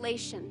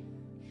manipulation.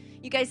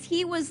 You guys,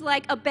 he was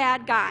like a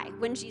bad guy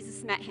when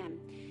Jesus met him.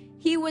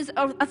 He was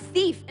a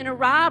thief and a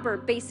robber,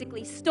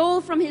 basically, stole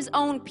from his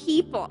own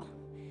people.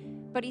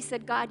 But he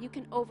said, God, you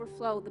can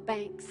overflow the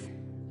banks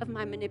of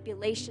my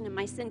manipulation and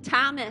my sin.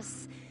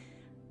 Thomas,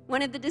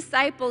 One of the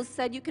disciples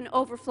said, you can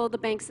overflow the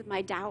banks of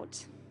my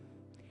doubt.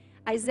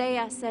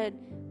 Isaiah said,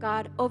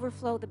 God,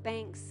 overflow the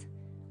banks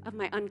of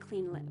my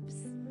unclean lips.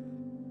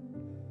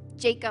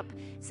 Jacob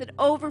said,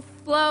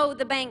 overflow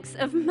the banks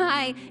of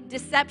my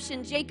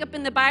deception. Jacob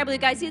in the Bible, you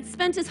guys, he had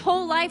spent his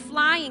whole life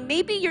lying.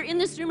 Maybe you're in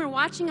this room or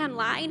watching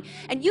online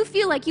and you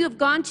feel like you have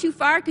gone too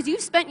far because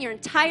you've spent your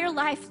entire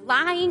life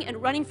lying and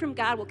running from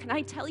God. Well, can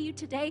I tell you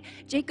today,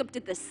 Jacob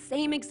did the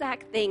same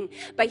exact thing.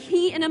 But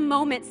he in a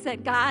moment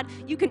said, God,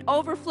 you can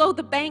overflow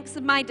the banks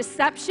of my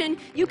deception.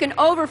 You can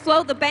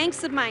overflow the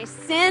banks of my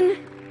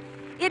sin.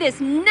 It is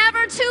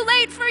never too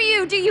late for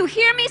you. Do you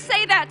hear me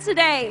say that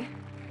today?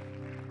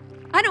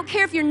 I don't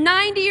care if you're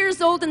 90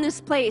 years old in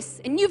this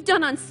place and you've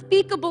done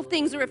unspeakable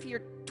things, or if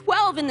you're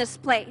 12 in this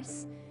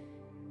place.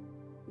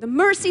 The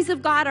mercies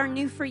of God are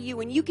new for you,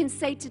 and you can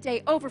say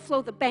today,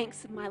 overflow the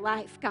banks of my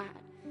life, God.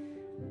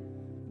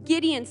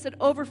 Gideon said,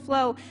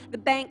 overflow the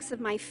banks of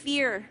my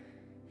fear.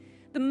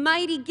 The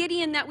mighty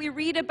Gideon that we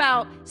read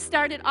about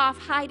started off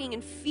hiding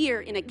in fear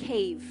in a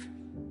cave.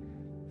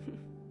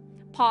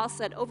 Paul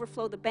said,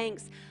 overflow the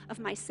banks of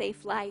my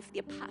safe life, the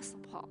Apostle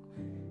Paul.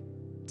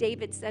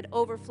 David said,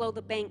 overflow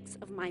the banks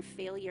of my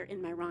failure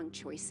and my wrong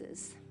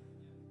choices.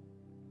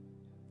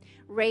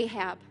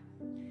 Rahab,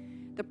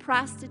 the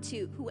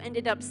prostitute who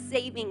ended up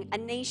saving a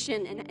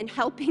nation and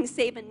helping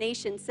save a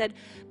nation, said,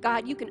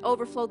 God, you can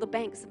overflow the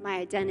banks of my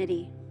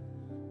identity.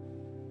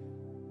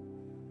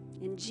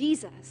 And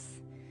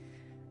Jesus,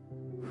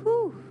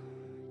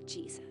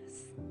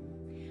 Jesus,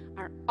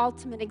 our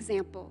ultimate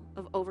example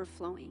of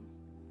overflowing.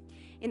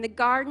 In the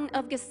Garden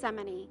of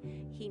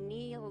Gethsemane, he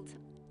kneeled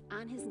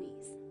on his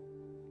knees.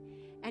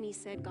 And he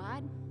said,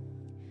 God,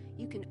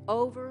 you can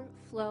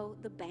overflow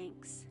the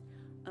banks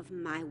of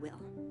my will.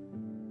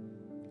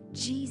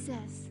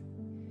 Jesus.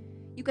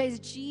 You guys,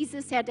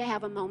 Jesus had to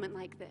have a moment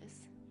like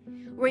this,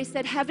 where he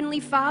said,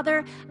 Heavenly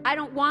Father, I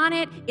don't want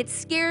it. It's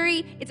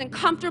scary. It's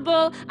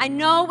uncomfortable. I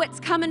know what's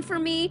coming for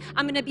me.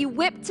 I'm going to be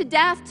whipped to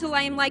death till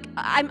I'm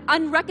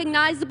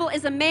unrecognizable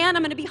as a man.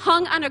 I'm going to be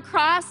hung on a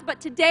cross. But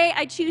today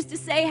I choose to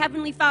say,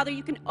 Heavenly Father,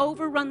 you can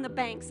overrun the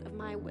banks of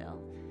my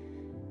will.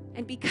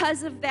 And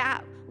because of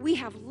that, we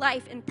have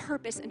life and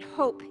purpose and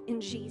hope in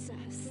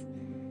Jesus.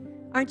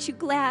 Aren't you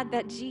glad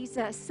that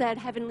Jesus said,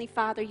 Heavenly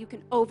Father, you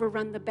can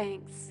overrun the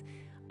banks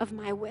of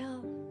my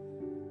will?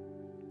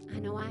 I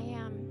know I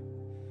am.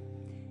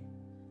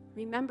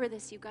 Remember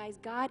this, you guys.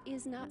 God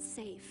is not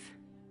safe,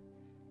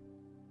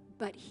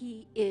 but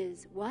he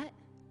is what?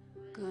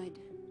 Good.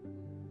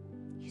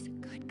 He's a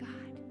good God.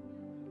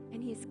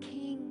 And he is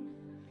king.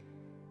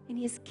 And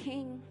he is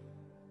king.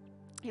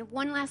 I have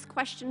one last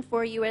question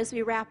for you as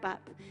we wrap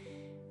up.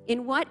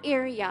 In what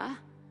area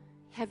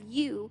have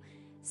you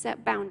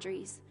set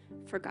boundaries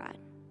for God?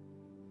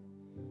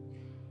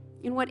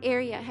 In what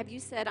area have you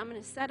said, I'm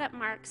going to set up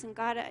marks, and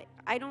God,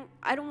 I don't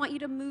want you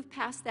to move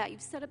past that.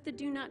 You've set up the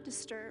do not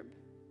disturb.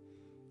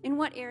 In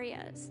what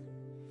areas?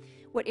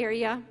 What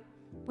area?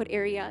 What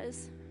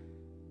areas?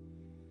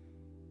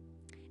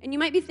 And you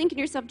might be thinking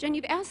to yourself, Jen,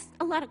 you've asked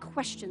a lot of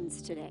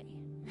questions today.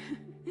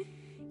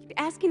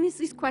 You're asking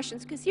these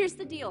questions because here's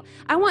the deal.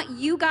 I want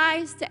you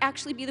guys to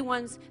actually be the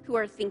ones who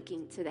are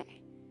thinking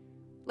today.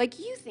 Like,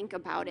 you think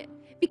about it.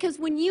 Because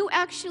when you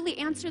actually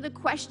answer the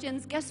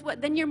questions, guess what?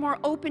 Then you're more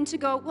open to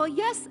go, well,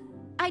 yes,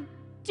 I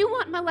do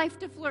want my life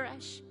to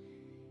flourish.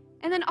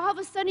 And then all of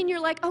a sudden you're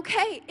like,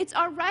 okay, it's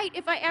all right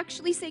if I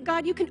actually say,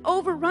 God, you can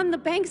overrun the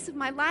banks of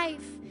my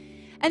life.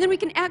 And then we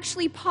can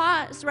actually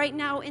pause right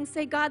now and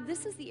say, God,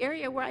 this is the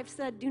area where I've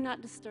said, do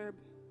not disturb.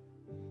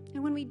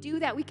 And when we do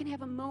that, we can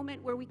have a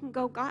moment where we can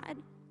go, God,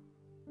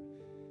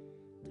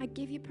 I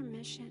give you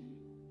permission.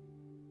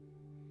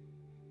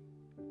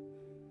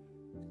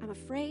 I'm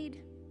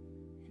afraid,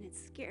 and it's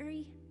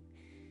scary.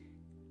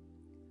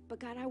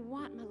 But God, I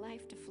want my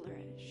life to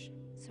flourish.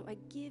 So I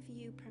give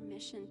you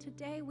permission.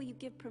 Today, will you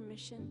give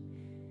permission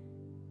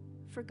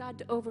for God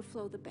to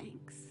overflow the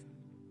banks?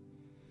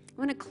 I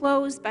want to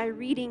close by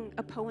reading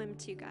a poem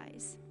to you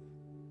guys.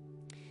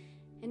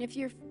 And if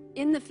you're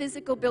in the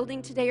physical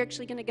building today, you're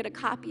actually going to get a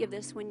copy of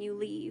this when you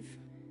leave.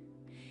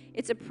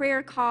 It's a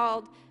prayer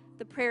called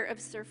the Prayer of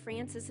Sir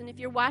Francis. And if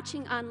you're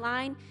watching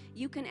online,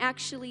 you can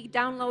actually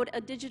download a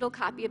digital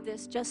copy of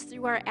this just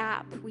through our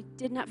app. We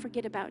did not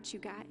forget about you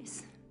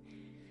guys.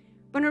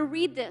 I'm going to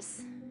read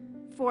this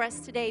for us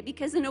today,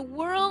 because in a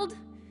world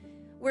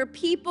where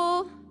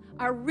people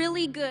are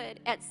really good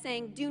at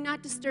saying, do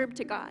not disturb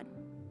to God,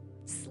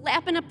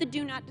 slapping up the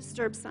do not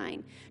disturb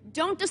sign.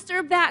 Don't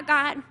disturb that,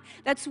 God.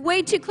 That's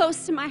way too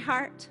close to my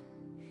heart.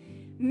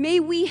 May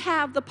we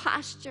have the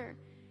posture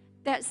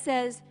that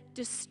says,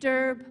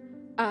 disturb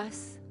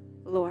us,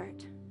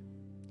 Lord.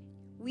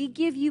 We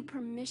give you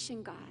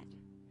permission, God,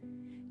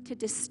 to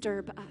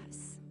disturb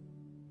us.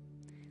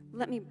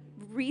 Let me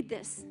read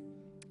this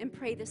and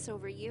pray this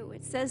over you.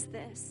 It says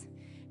this: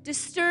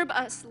 disturb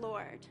us,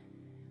 Lord,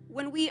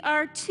 when we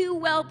are too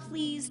well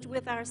pleased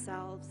with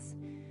ourselves,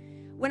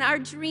 when our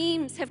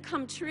dreams have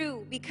come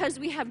true because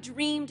we have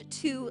dreamed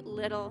too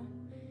little,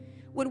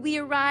 when we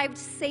arrived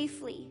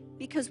safely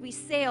because we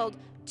sailed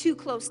too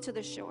close to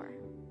the shore.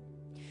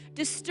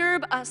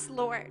 Disturb us,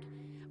 Lord,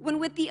 when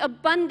with the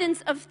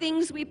abundance of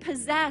things we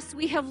possess,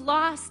 we have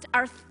lost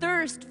our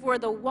thirst for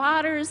the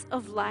waters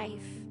of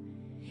life.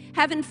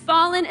 Having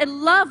fallen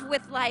in love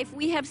with life,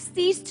 we have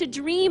ceased to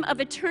dream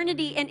of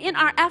eternity, and in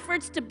our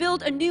efforts to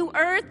build a new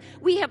earth,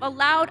 we have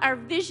allowed our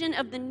vision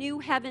of the new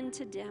heaven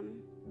to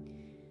dim.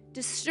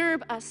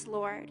 Disturb us,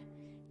 Lord,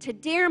 to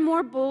dare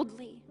more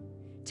boldly,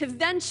 to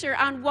venture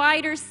on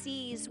wider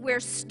seas where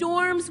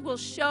storms will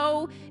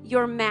show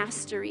your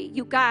mastery.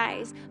 You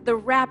guys, the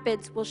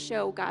rapids will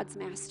show God's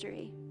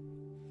mastery.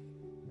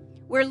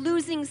 Where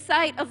losing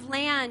sight of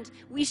land,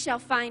 we shall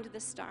find the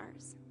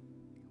stars.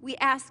 We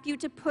ask you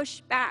to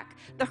push back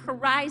the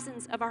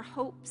horizons of our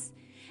hopes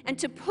and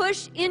to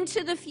push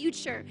into the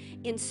future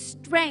in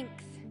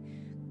strength,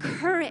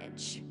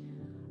 courage,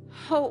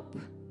 hope,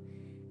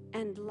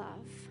 and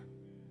love.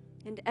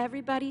 And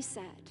everybody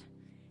said,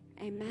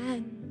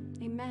 amen,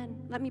 amen.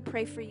 Let me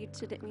pray for you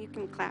today. You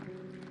can clap.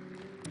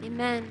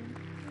 Amen.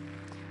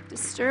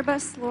 Disturb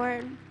us,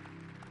 Lord.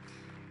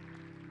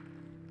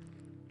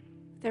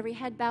 With every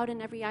head bowed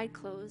and every eye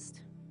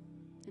closed,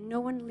 and no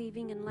one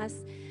leaving unless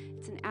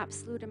it's an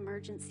absolute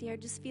emergency. I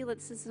just feel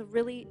this is a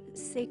really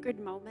sacred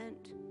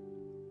moment.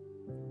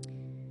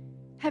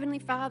 Heavenly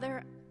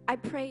Father, I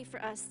pray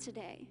for us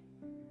today.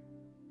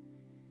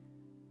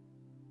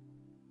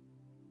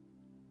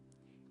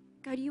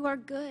 God, you are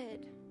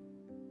good,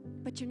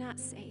 but you're not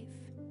safe.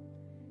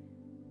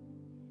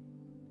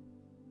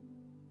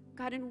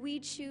 God, and we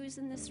choose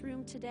in this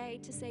room today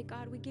to say,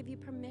 God, we give you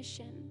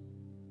permission.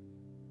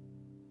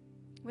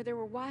 Whether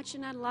we're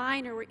watching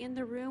online or we're in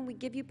the room, we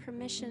give you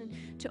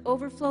permission to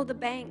overflow the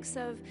banks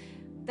of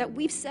that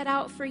we've set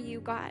out for you,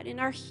 God. In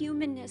our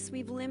humanness,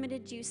 we've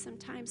limited you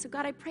sometimes. So,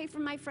 God, I pray for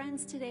my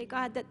friends today,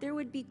 God, that there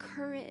would be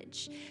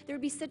courage. There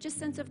would be such a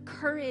sense of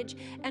courage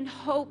and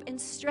hope and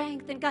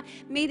strength. And, God,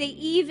 may they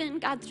even,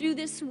 God, through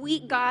this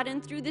week, God,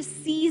 and through this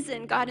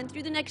season, God, and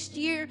through the next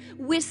year,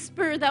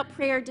 whisper that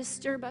prayer,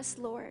 disturb us,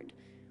 Lord.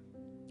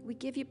 We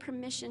give you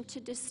permission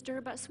to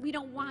disturb us. We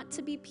don't want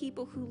to be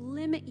people who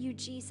limit you,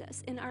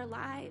 Jesus, in our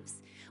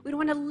lives. We don't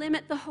want to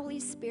limit the Holy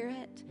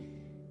Spirit,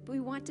 but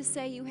we want to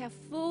say you have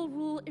full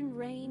rule and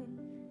reign.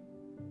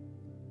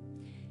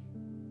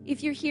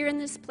 If you're here in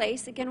this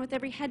place, again, with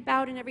every head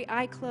bowed and every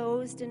eye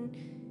closed, and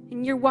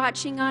you're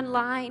watching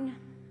online,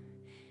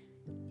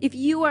 if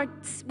you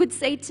would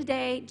say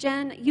today,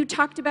 Jen, you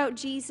talked about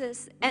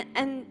Jesus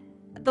and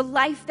the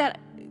life that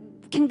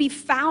can be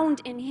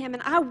found in him,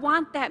 and I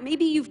want that.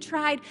 Maybe you've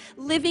tried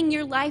living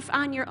your life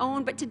on your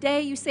own, but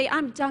today you say,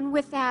 I'm done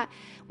with that.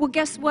 Well,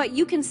 guess what?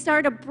 You can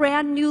start a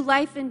brand new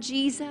life in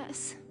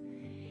Jesus.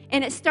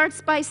 And it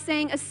starts by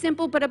saying a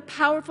simple but a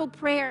powerful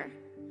prayer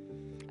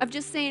of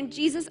just saying,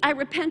 Jesus, I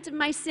repent of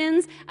my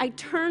sins. I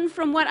turn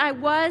from what I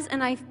was,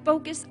 and I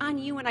focus on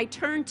you, and I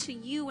turn to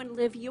you and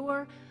live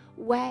your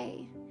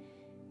way.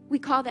 We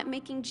call that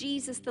making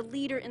Jesus the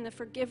leader and the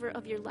forgiver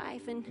of your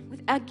life. And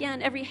with,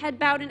 again, every head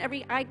bowed and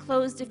every eye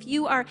closed, if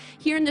you are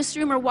here in this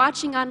room or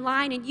watching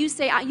online and you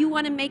say you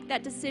want to make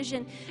that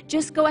decision,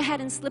 just go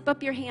ahead and slip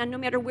up your hand no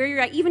matter where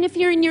you're at. Even if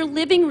you're in your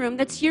living room,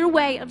 that's your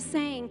way of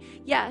saying,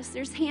 yes,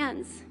 there's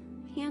hands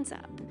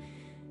up.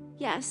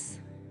 Yes,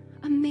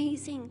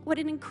 amazing. What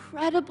an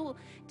incredible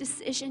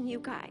decision, you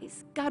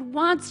guys. God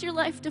wants your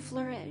life to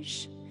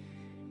flourish.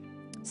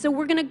 So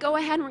we're going to go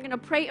ahead and we're going to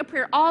pray a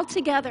prayer all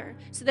together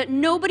so that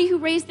nobody who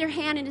raised their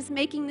hand and is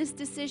making this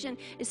decision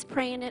is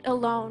praying it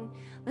alone.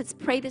 Let's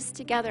pray this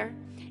together.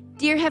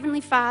 Dear Heavenly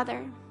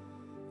Father,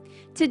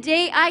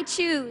 today I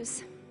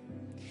choose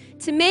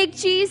to make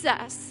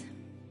Jesus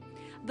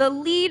the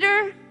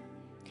leader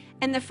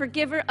and the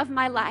forgiver of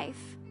my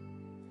life.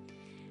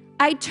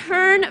 I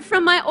turn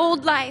from my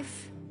old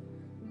life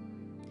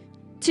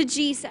to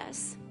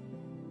Jesus.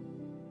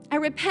 I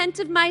repent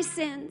of my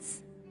sins.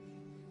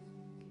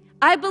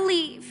 I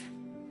believe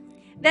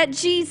that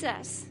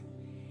Jesus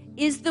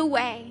is the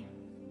way,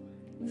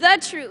 the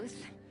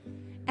truth,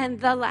 and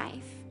the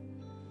life.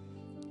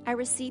 I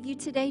receive you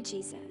today,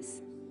 Jesus.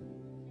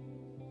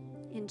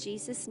 In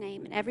Jesus'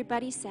 name. And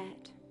everybody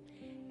said,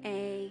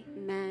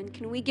 amen.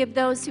 Can we give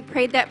those who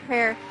prayed that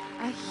prayer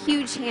a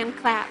huge hand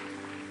clap?